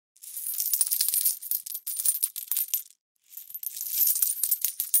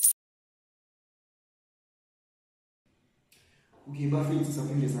Okay, bafethu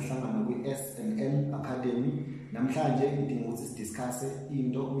saphinde sahlangana kwi-S&L Academy. Namhlanje ngidinga ukuthi sidiscuss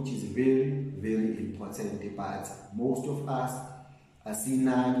into which is very important, but most of us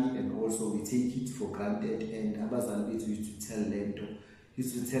asinaki and also we take it for granted, and abazali bethu used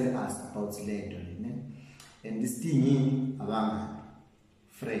to tell us about lento, and this thing in abangani,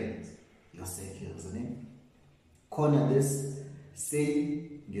 friends, your circles, khona this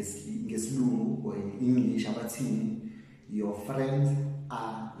say ngesilungu or in English abathini, your friends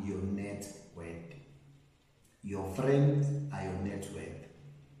are your net worth. Your friends are your net worth.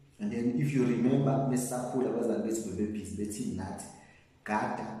 And then if you remember, mesakhula abazali bethu bebebhizi bethi nathi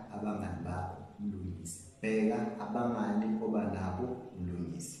gada abangani bakho mlungisi, bheka abangani obanabo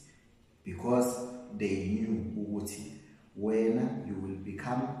mlungisi, because they knew ukuthi wena you will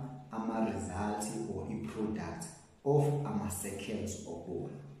become ama-result or a product of ama-circles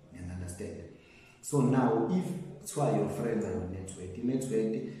obona. You understand? So now if your friends are your network,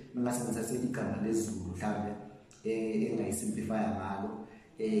 i-network mengasebenzisa igama lesiZulu mhlambe engayisimplify ngalo,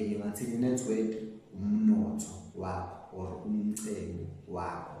 ngingathi i-network umnotho wakho or umcebo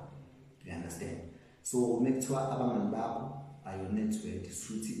wakho. You understand? So mekuthiwa abangani bakho are your network,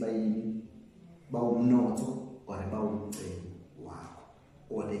 futhi bayini, bawumnotho or bawumcebo wakho,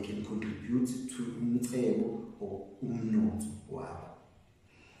 or they can contribute to umcebo or umnotho wakho.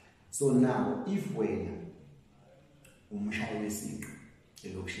 So now if wena umshayi wesiqu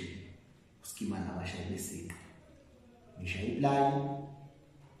elokishini uskima nabashayi besiqu, nishaya iplayi,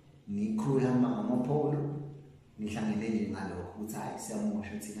 nikhuluma ngamapolo, nihlangene nje ngalokho ukuthi hayi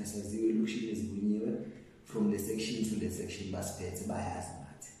siyamosha thina saziwe elokishini ezibunyiwe from the section to the section basiphethe bayazi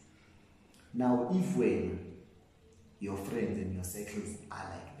nathi. Now if when your friends and your circles are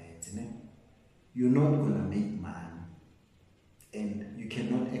like that, you're not gonna make money, and you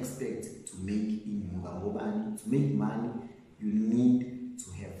cannot expect to make money. To make money, you need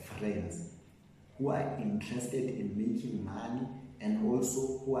to have friends who are interested in making money and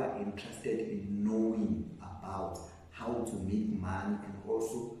also who are interested in knowing about how to make money, and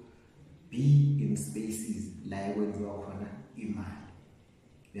also be in spaces like when you are on imali.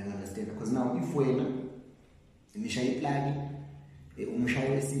 You understand? Because now if when nishaya iplagi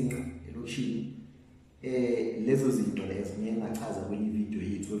umshayi wesinqa elokishini, lezo zinto lezo ngiyengachaza kwenye video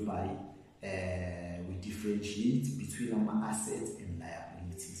yethu whereby we differentiate between ama-assets and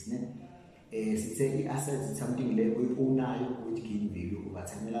liabilities. Sithe i-assets is something like oyi-ownayo which gain value over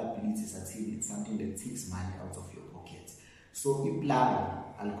time. Liabilities it's something that takes money out of your pocket. So iplagi,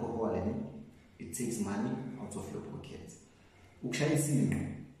 alcohol, it takes money out of your pocket. Ukushaya isinqa,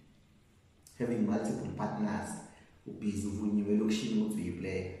 having multiple partners, ubhizi uvunyiwe elokishini uthi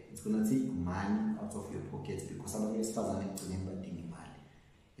uyiplayer, it's gonna take money out of your pocket, because abantu besifazane ekugcineni badinga imali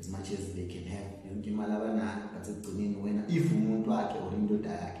as much as they can have yonke imali abanayo, but ekugcineni wena if umuntu wakhe or indoda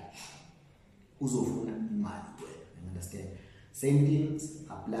yakhe uzofuna imali kuwena. You understand? Same things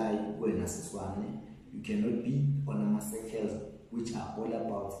apply wena siswane. You cannot be on ama-circles which are all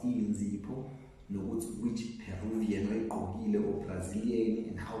about iy'nzipho nokuthi which Peruvian oyigqokile or Brazilian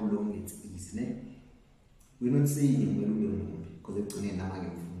and how long it is. We're not saying when we don't, because it's only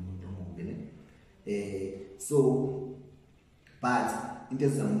so, but in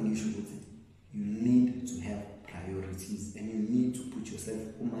terms of you need to have priorities, and you need to put yourself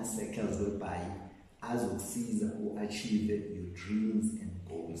in circles whereby as you see or achieve your dreams and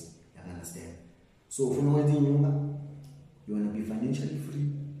goals. You understand? So, for no reason you want to be financially free,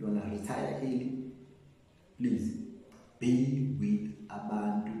 you want to retire early, please be with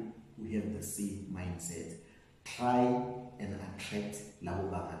abantu who have the same mindset. Try and attract labo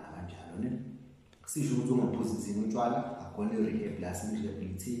bangani abanjalo. Sisho ukuthi ungaphuzisini utshwala akona i-rehab la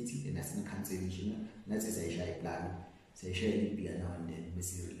sini-rehabilitate and asini-cancellation nathi sayishaya iplani, sayishaya ibhiya now and then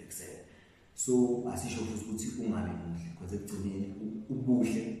bese relaxela. So asisho futhi ukuthi ungabi muhle, because ekugcineni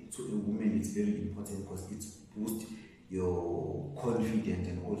ubuhle to a woman it's very important, because it boosts your confidence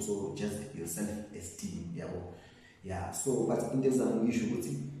and also just your self-esteem. Yeah, so but in terms of issue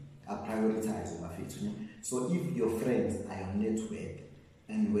ukuthi prioritize bafethu. So if your friends are your network,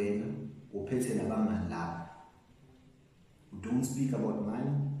 and when uphethe nabangani labo who don't speak about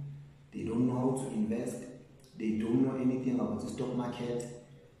money, they don't know how to invest, they don't know anything about the stock market,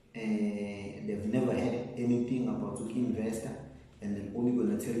 and they've never had anything about to investor, and they're only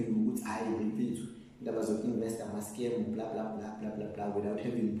gonna tell you what's high benefit, that was an investor must scam, blah blah blah blah blah blah, without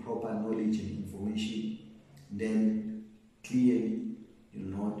having proper knowledge and information, then clearly you're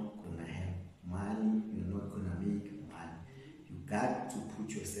not gonna have money, you're not gonna make money. You got to put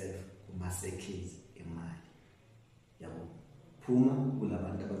yourself on circles in mind. Phuma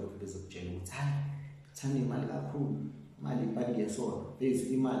kulabantu abazokutshela ukuthi hayi thanda imali kakhulu, imali ibhange yesona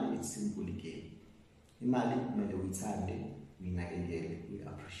base imali it's simple again. Imali kumele uyithande, uyinakekele,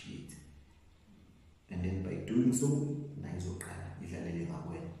 uyi-appreciate, and then by doing so nayo izoqala idlalele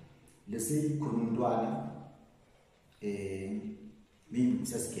ngakwena. Lese khona umntwana maybe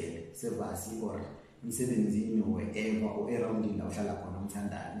usesigele sevasi or emsebenzini wherever or around la uhlala khona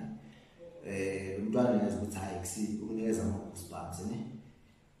umthandane, umntwana uyazi ukuthi hayi ukunikeza ama-goosebumps ne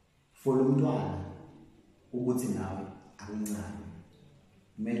for lo mntwana ukuthi nawe akuncane,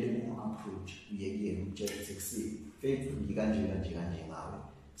 kumele umu-approach uyekuyena umtshela ukuthi kusini Faith ngikanje ngawe,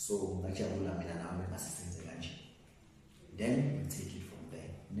 so ngajabula mina nawe ngasisenze kanje, then you take it from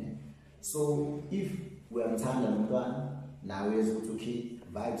there ne. So if uyamthanda lo mntwana nawe uyazi ukuthi okay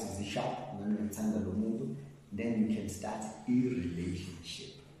vibes zi-sharp, nami ngiyamthanda lo muntu, then you can start a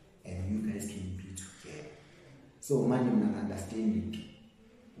relationship and you guys can be together. So manje mina understanding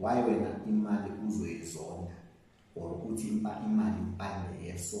why wena imali uzoyizonda or ukuthi imali ibhange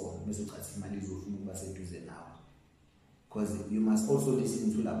yesona bese ucathi imali izofuna ukuba seduze nawe, because you must also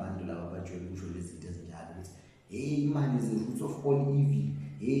listen to labantu laba abajwayele ukusho lezi zinto ezinjalo ukuthi hey imali is the root of all evil,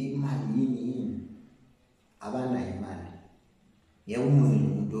 hey imali yini abanayo imali. Yebo umuzi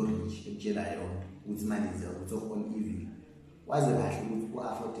nomuntu orich ekutshela yona ukuthi imali is the root of all evil, waze kahle ukuthi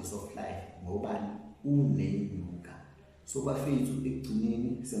u-afford the soft life ngobani unenyuka. So bafethu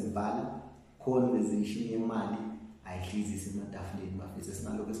ekugcineni semvala conversation yemali ayihlizise ematafuleni bafethu,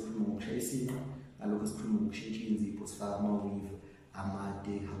 sinalokho esikhuluma ngokushaya isinqa, nalokho esikhuluma ngokushintsha inzipho, sifaka ama-weave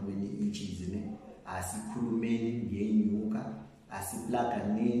amade how many inches ne, asikhulumeni ngenyuka,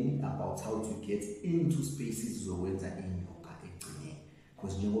 asiplaganeni about how to get into spaces zokwenza inyuka ekugcineni,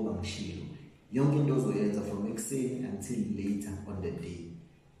 because njengoba ngishilo yonke into ozoyenza from ekuseni until later on the day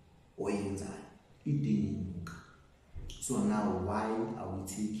oyenzayo idinga inyuka. So now why are we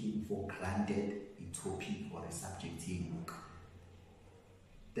taking for granted a topic or a subject inyuka?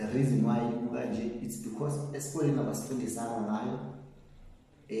 The reason why it's because esikoleni abasifundisana ngayo,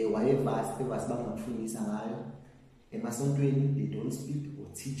 wayevasi bangakufundisa ngayo, emasontweni they don't speak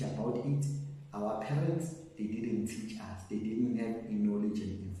or teach about it. Our parents, they didn't teach us, they didn't have any knowledge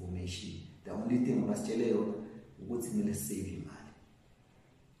and information. The only thing abasitshele yona ukuthi kumele save imali.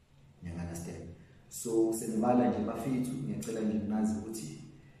 You understand? So senivala nje bafethu ngiyacela nje nazi ukuthi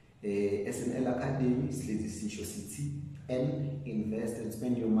SNL Academy silezi sisho sithi invest and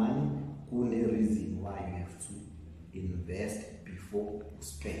spend your money, kune reason why you have to invest before you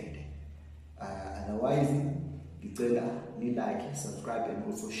spend. Otherwise ngicela ni like, subscribe and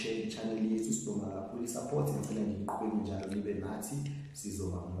also share channel yethu, sibonga kakhulu support, ngicela nje niqhubeke njalo nibe nathi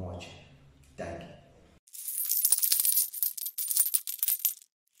sizoba moja. Thank you.